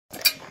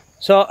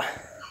So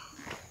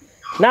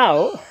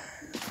now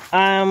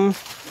I'm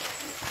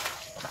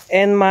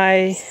in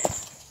my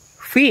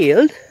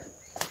field.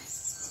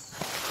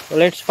 So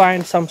let's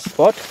find some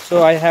spot.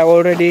 So I have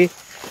already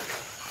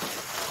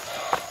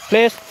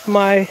placed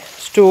my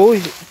stove.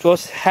 It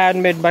was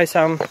handmade by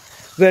some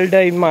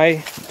welder in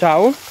my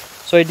town,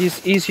 so it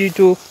is easy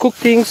to cook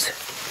things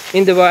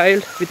in the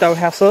wild without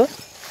hassle.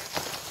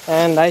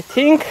 And I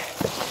think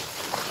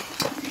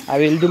I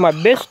will do my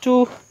best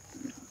to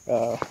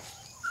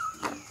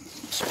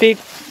speak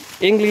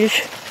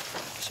English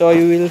so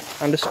you will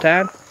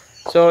understand.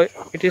 So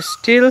it is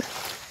still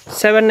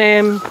 7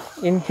 AM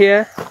in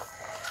here,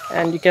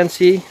 and you can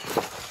see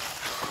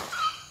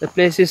the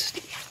place is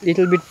a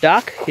little bit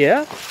dark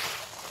here,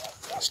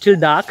 still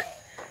dark.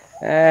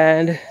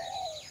 And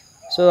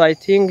so I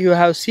think you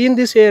have seen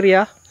this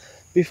area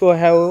before. I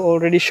have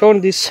already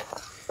shown this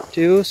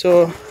to you.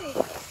 So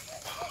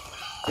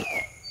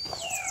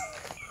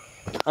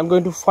I'm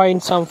going to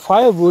find some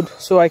firewood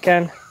so I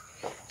can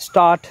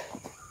start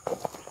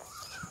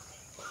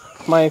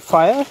my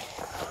fire.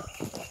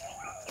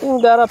 I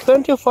think there are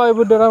plenty of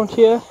firewood around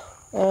here.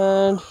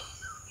 And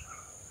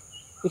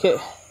okay,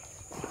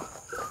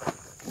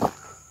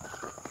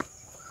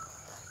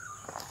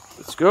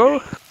 let's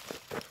go.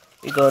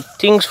 We got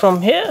things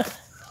from here.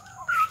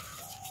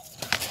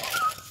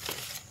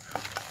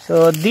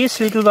 So these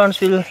little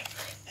ones will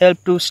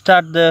help to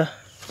start the,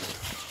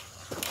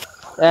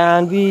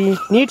 and we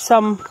need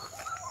some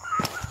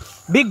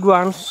big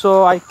ones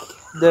so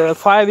the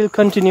fire will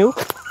continue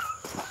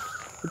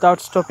without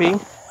stopping.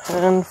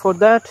 And for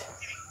that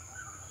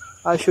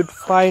I should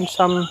find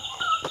some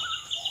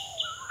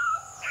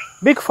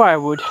big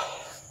firewood.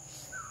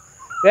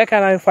 Where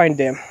can I find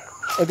them?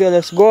 Okay,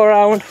 let's go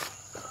around.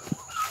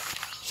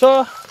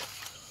 So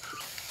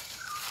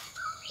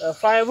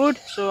firewood,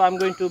 so I'm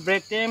going to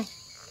break them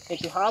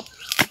into half.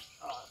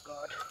 Oh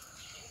god.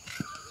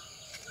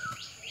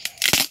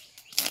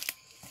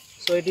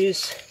 So it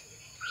is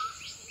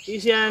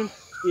easy and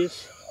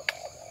is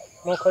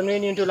more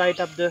convenient to light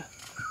up the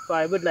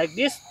firewood like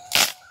this.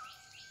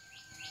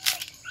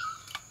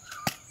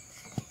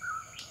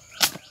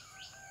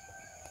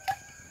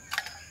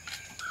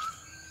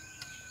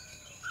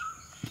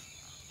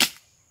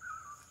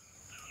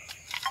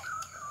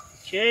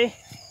 Okay,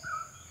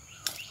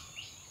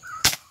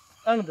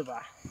 another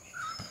bar.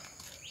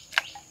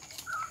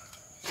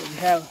 So we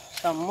have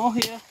some more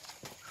here.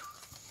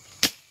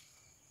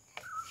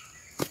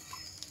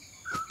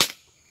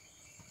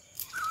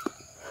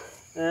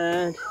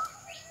 And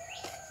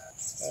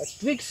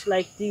twigs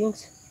like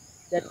things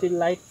that will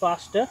light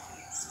faster,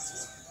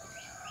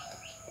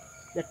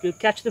 that will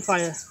catch the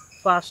fire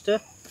faster,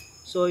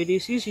 so it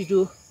is easy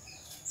to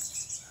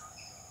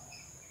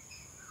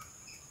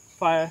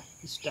fire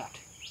start.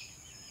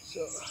 So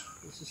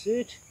this is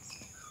it,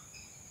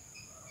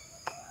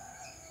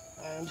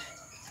 and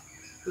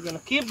we're gonna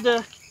keep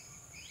the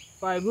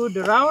firewood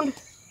around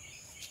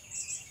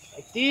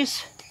like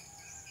this.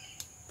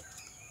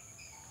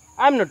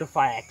 I'm not a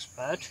fire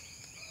expert.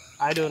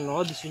 I don't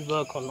know this will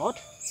work or not,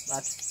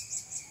 but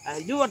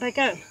I'll do what I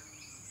can.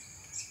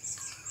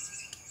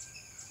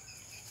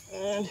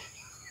 And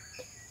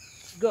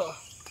go.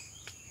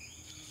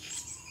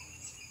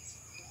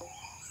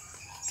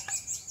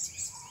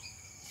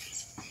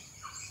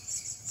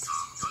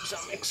 Some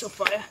extra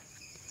fire.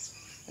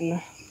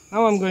 And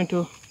now I'm going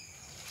to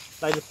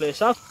light the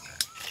place up.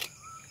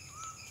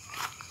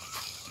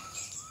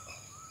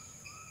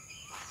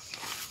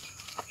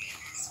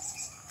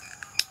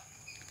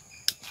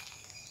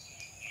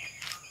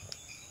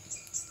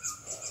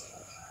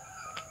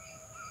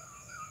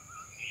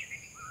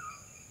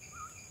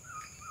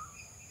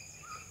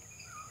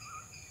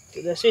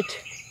 So that's it.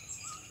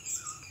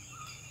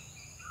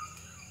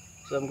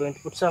 So I'm going to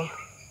put some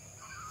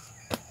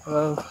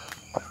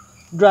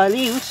dry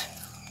leaves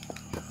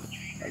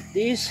like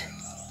this.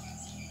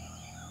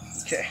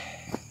 Okay,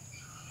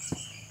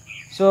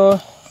 so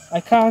I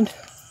can't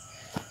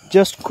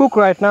just cook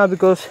right now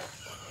because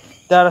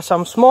there are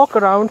some smoke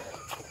around,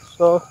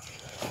 so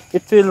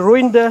it will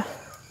ruin the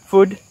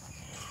food,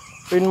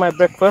 ruin my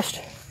breakfast.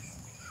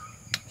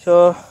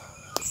 So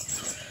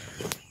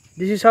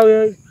this is how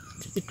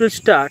it will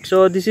start.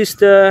 So this is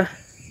the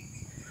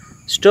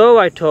stove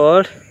I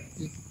told.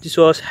 This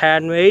was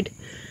handmade,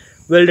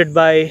 welded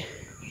by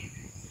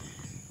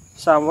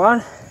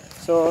someone.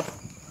 So,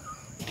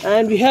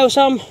 and we have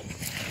some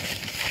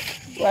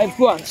ripe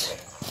ones.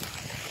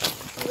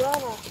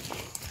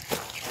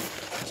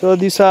 So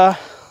these are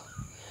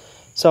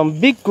some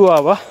big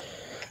guava.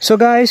 So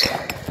guys,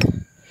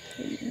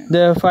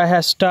 the fire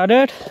has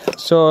started.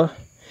 So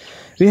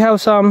we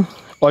have some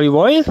olive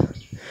oil,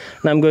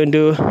 and I'm going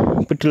to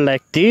put it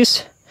like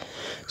this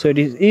so it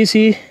is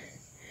easy.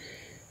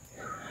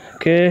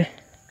 Okay,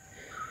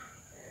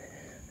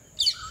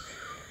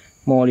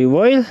 more olive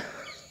oil,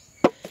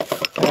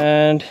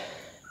 and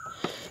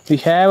we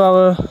have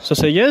our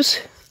sausages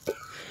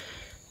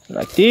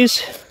like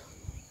this.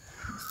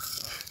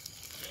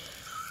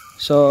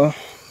 So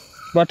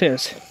what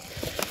else?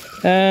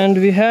 And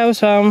we have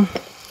some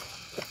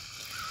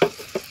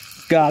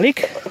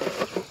garlic.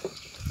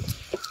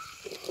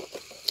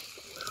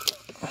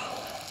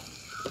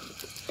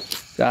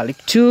 Garlic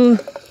too.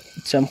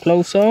 Some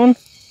cloves on.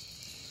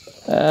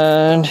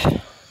 And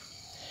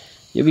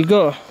here we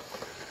go.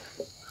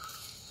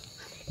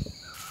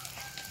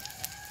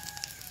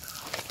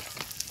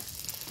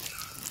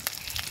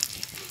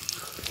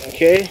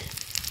 Okay,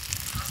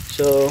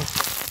 so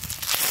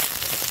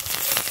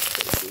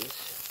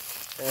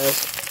has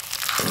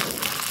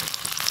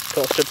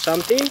toasted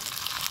something.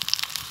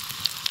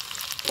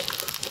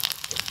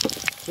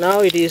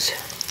 Now it is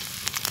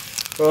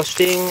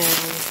roasting,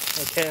 and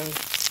I can do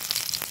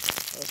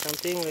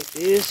something like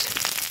this.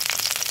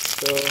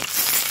 So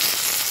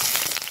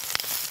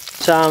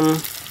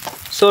some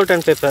salt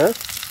and pepper.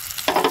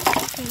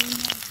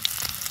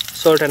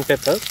 Salt and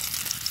pepper.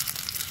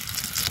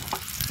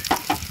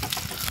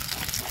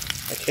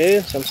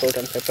 Okay, some salt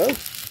and pepper.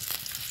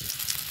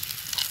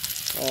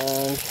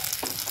 And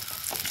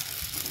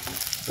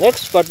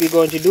next what we're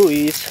going to do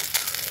is,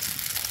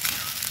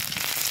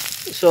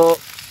 so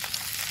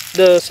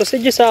the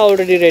sausages are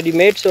already ready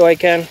made, so I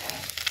can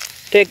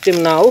take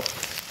them now,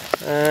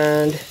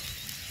 and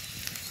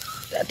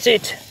that's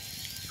it.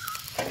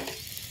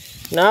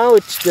 Now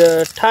it's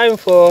the time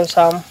for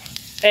some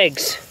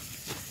eggs.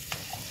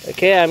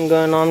 Okay, I'm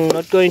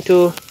not going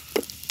to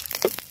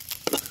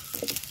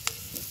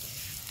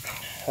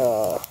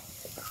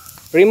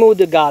remove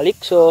the garlic,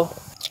 so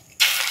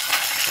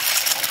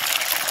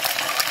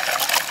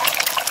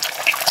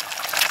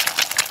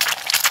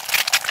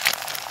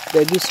the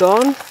egg is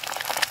on.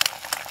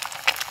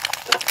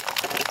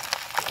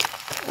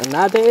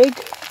 Another egg.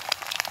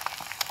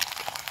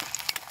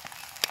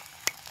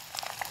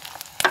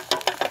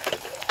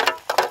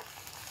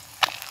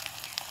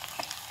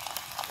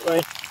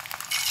 Right.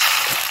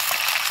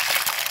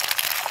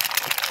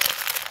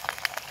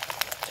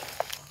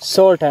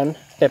 Salt and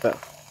pepper.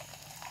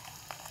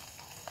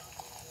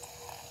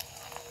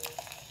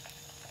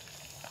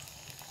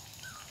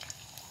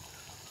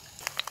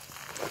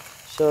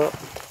 So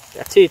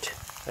that's it.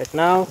 Right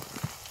now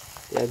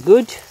they are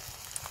good.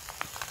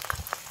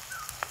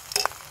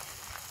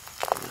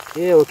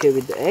 Okay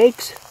with the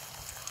eggs.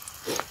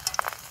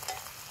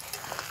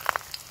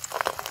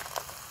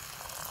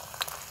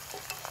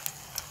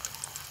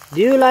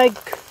 Do you like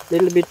a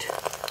little bit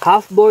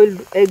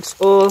half-boiled eggs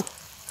or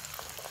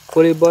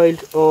fully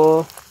boiled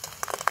or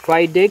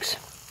fried eggs?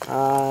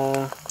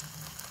 I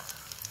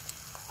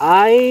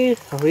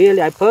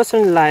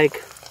personally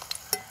like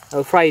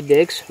fried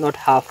eggs, not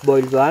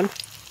half-boiled one.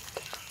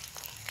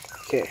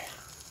 Okay,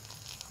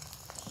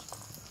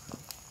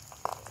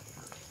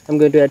 I'm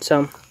going to add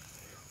some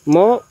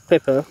more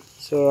pepper,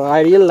 so I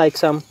really like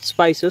some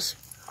spices.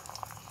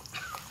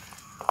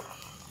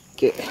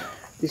 Okay,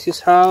 this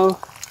is how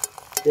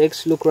the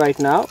eggs look right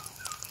now.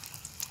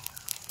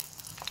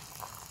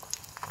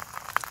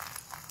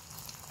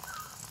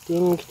 I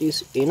think it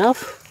is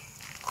enough.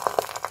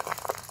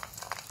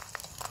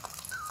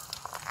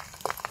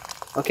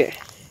 Okay,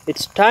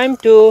 it's time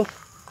to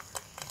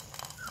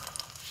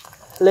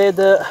lay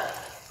the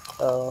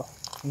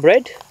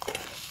bread.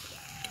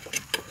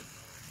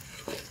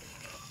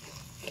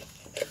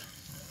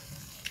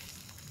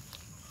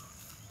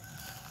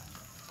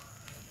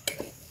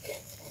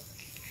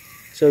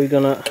 So we're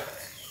gonna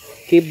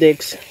keep the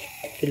eggs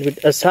a little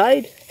bit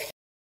aside.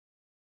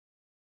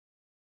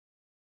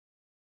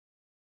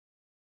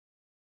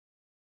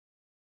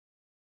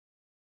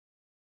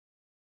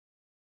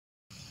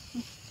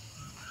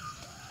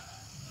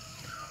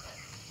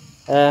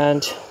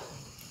 And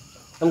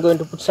I'm going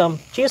to put some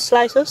cheese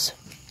slices.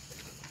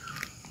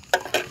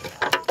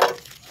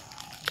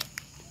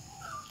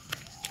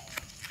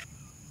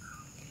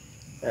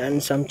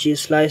 And some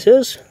cheese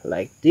slices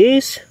like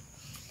this.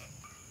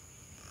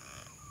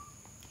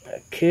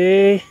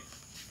 Okay,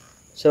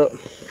 so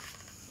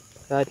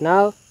right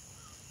now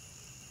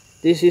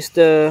this is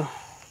the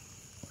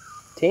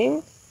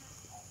thing.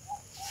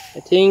 I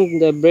think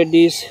the bread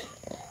is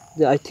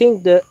I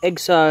think the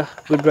eggs are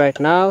good right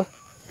now.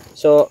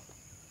 So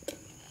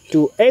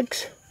 2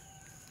 eggs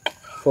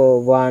for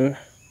one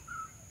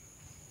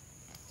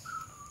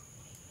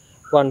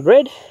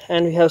bread,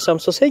 and we have some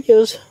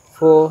sausages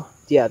for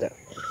the other.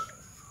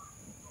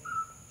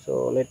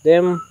 So let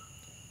them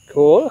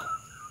cool,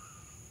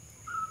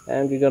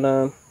 and we're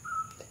gonna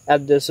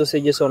add the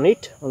sausages on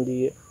it, on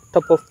the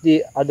top of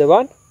the other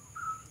one,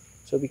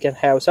 so we can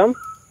have some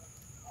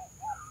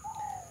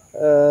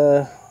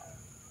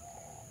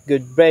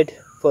good bread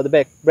for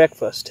the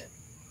breakfast.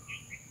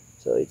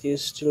 So it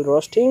is still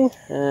roasting,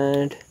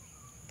 and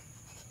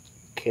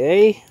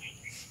okay,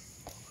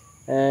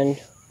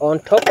 and on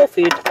top of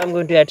it I'm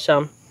going to add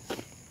some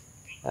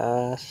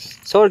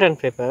salt and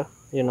pepper.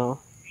 You know,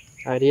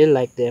 I really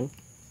like them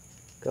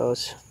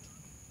because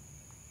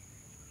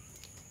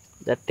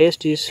that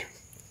taste is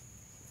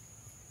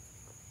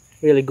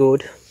really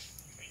good.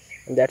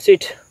 And that's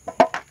it.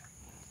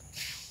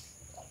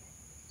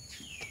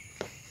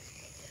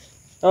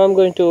 Now I'm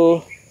going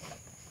to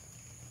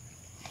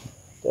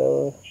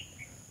the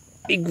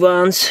big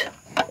ones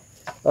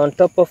on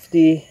top of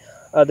the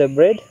other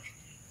bread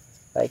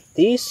like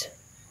this.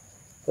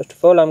 First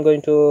of all, I'm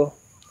going to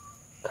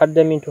cut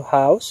them into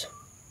halves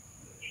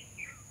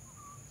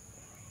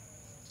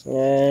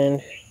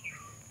and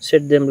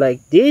set them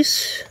like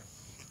this.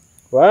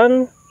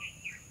 1,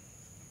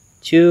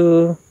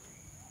 2,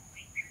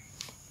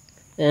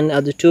 and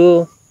other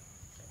 2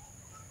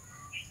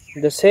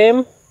 the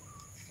same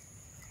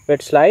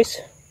bread slice.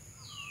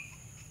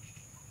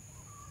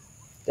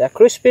 They are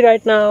crispy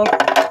right now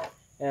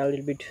and a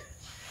little bit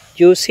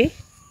juicy.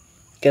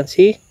 You can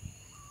see,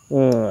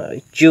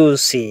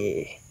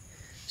 juicy.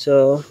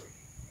 So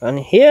one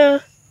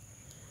here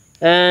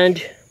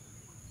and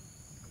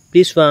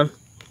this one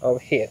over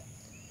here,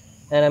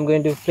 and I'm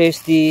going to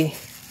place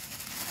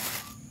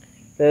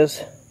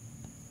there's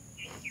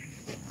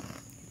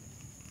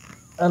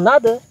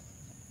another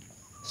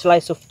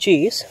slice of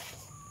cheese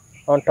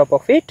on top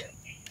of it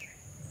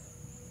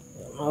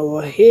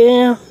over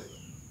here.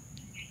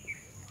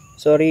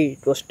 Sorry,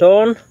 it was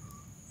torn.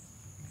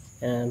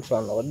 And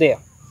one over there,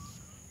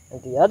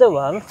 and the other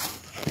one,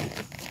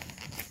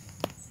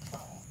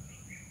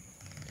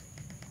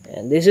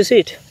 and this is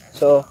it.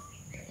 So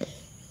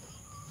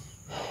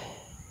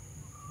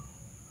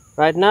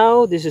right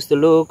now this is the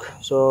look.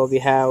 So we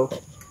have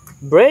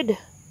bread,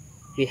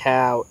 we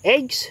have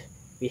eggs,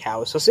 we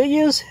have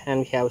sausages,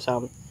 and we have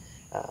some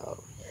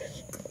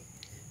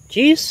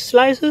cheese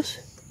slices,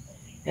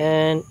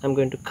 and I'm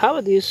going to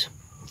cover this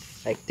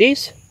like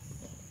this,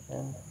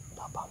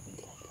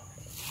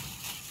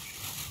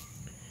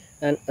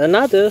 and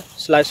another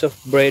slice of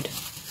bread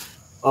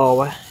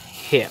over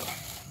here.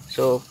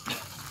 So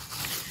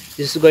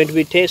this is going to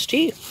be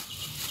tasty.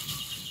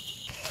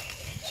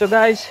 So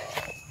guys,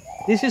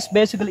 this is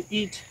basically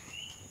it.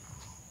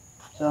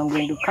 So I'm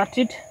going to cut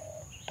it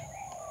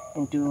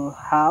into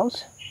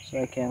halves so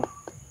I can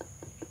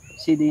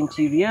see the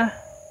interior.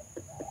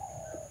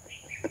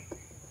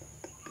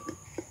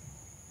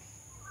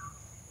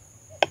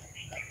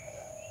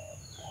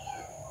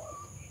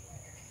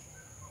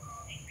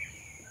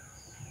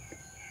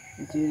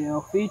 Interior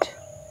of it.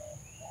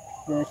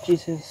 The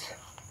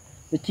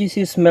cheese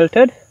is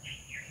melted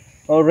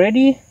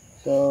already,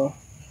 so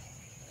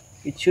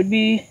it should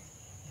be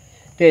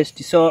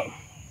tasty. So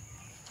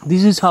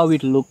this is how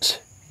it looks.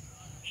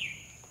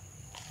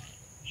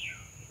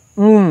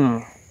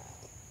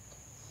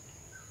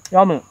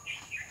 Yummy.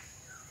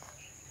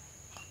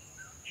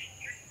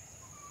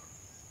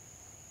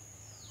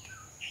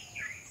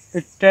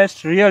 It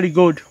tastes really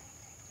good.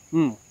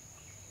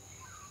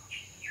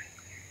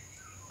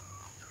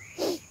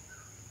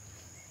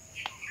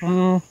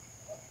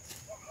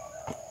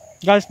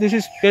 Guys, this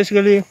is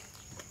basically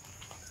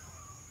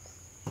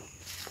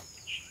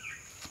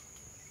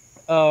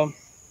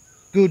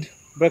good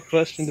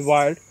breakfast in the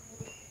wild,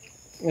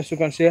 as you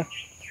can see.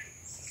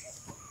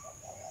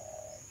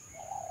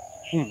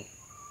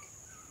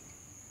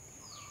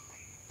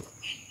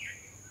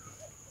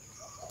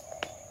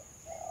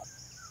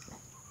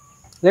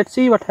 Let's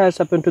see what has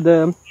happened to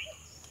the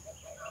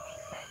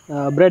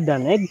bread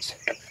and eggs.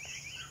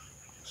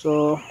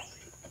 So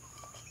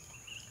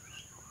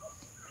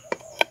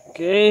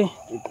okay,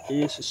 it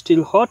is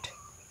still hot,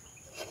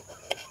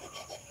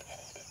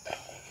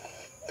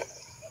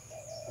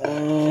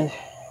 and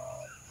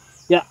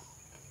yeah,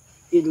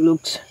 it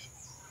looks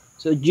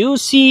so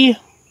juicy. You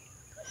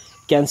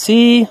can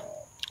see,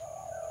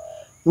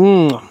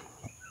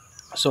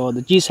 so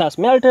the cheese has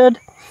melted.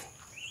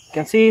 You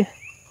can see,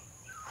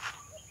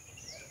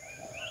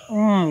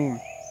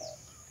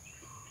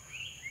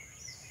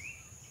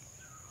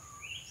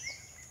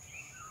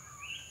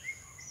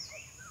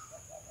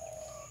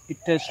 it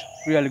tastes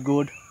really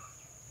good.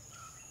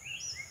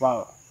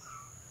 Wow,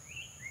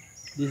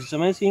 this is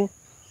amazing.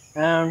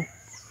 And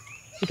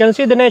you can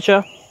see the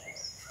nature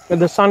when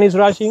the sun is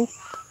rising.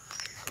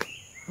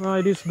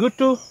 It is good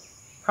to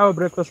have a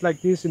breakfast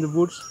like this in the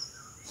woods.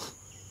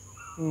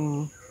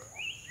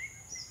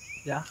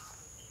 Yeah.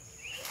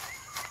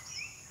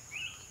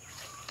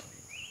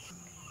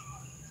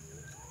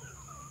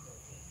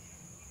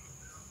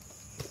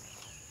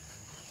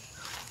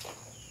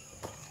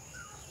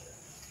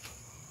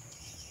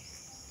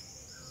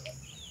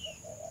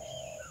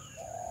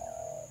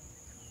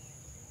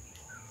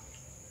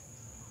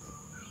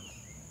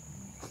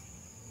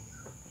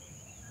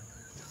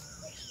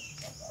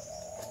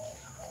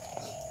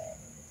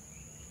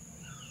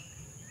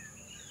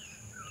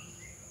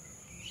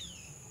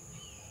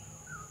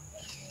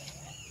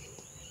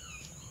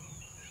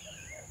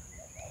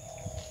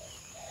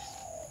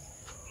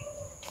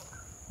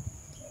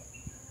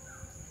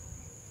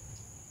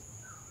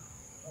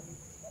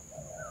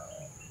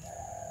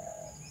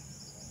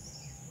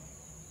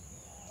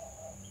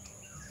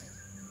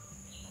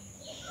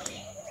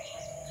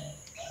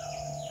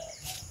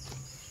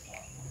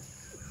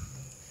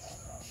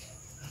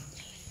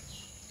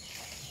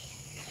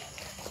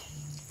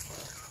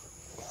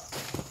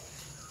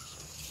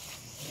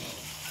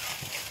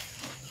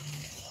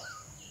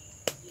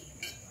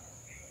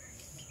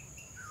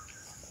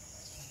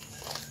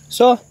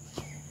 So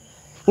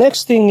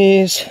next thing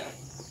is,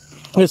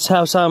 let's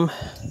have some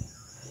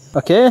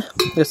Okay,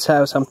 let's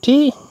have some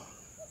tea.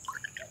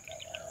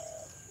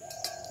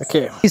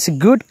 Okay, it's a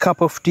good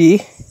cup of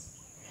tea,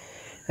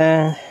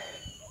 and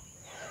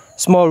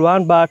small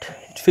one, but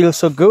it feels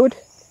so good.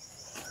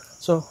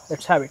 So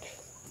let's have it.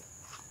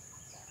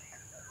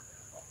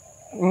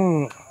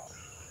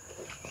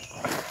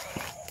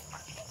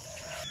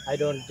 I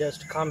don't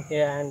just come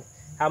here and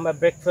have my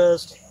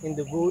breakfast in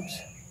the woods,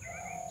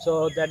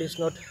 so that is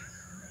not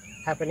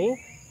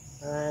happening.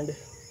 And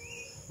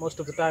most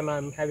of the time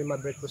I'm having my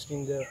breakfast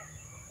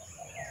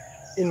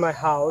in my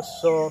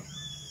house. So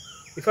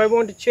if I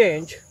want to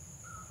change,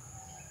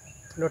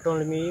 not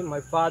only me,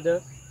 my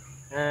father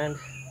and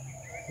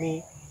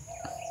me,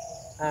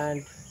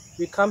 and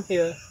we come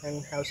here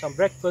and have some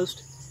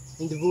breakfast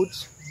in the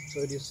woods,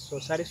 so it is so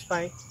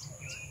satisfying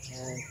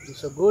and it is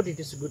so good. It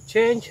is a good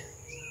change.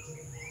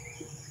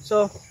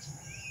 So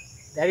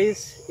that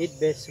is it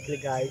basically,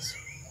 guys.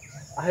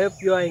 I hope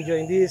you are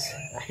enjoying this.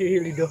 I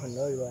really don't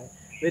know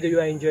whether you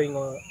are enjoying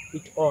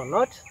it or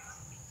not.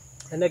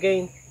 And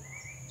again,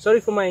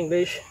 sorry for my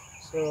English,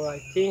 so I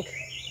think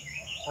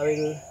I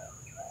will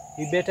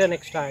be better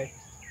next time.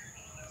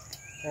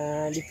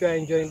 And if you are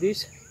enjoying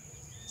this,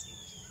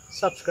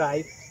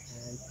 subscribe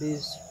and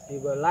please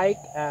leave a like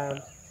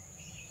and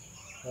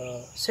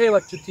say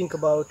what you think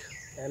about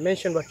and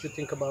mention what you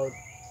think about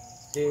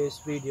this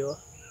video.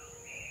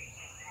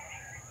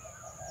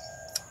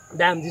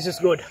 Damn, this is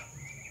good.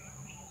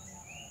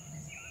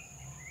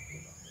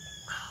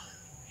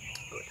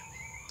 Good.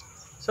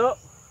 So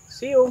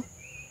see you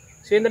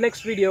in the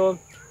next video.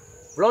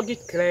 Vlog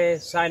it Clay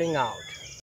signing out.